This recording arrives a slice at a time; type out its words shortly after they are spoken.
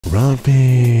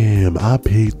RAMFAM, I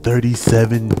paid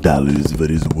 $37 for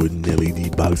this wooden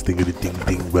LED box thing of the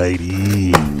thing right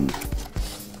here.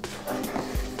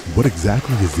 What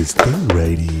exactly is this thing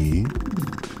right here?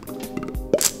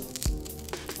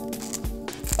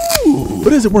 Ooh,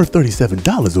 but is it worth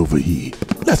 $37 over here?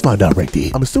 Let's find out right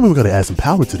there. I'm assuming we're gonna add some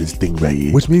power to this thing right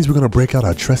here, which means we're gonna break out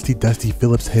our trusty dusty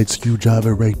Phillips head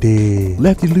screwdriver right there.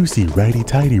 Lefty loosey, righty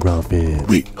tighty, RAMFAM.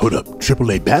 Wait, hold up.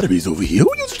 AAA batteries over here? Who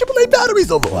uses AAA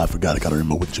batteries over? Oh, I forgot. I got a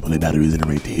remote with AAA batteries in it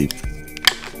right there.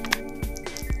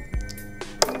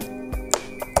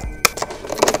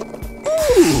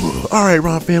 Ooh, all right,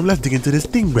 RAMFAM, let's dig into this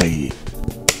thing right here.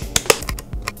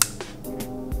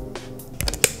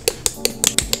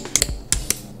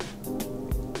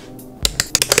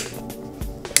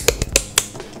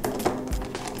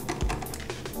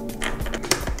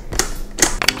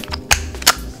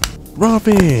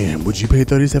 RAMFAM, would you pay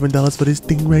 $37 for this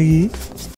thing right here?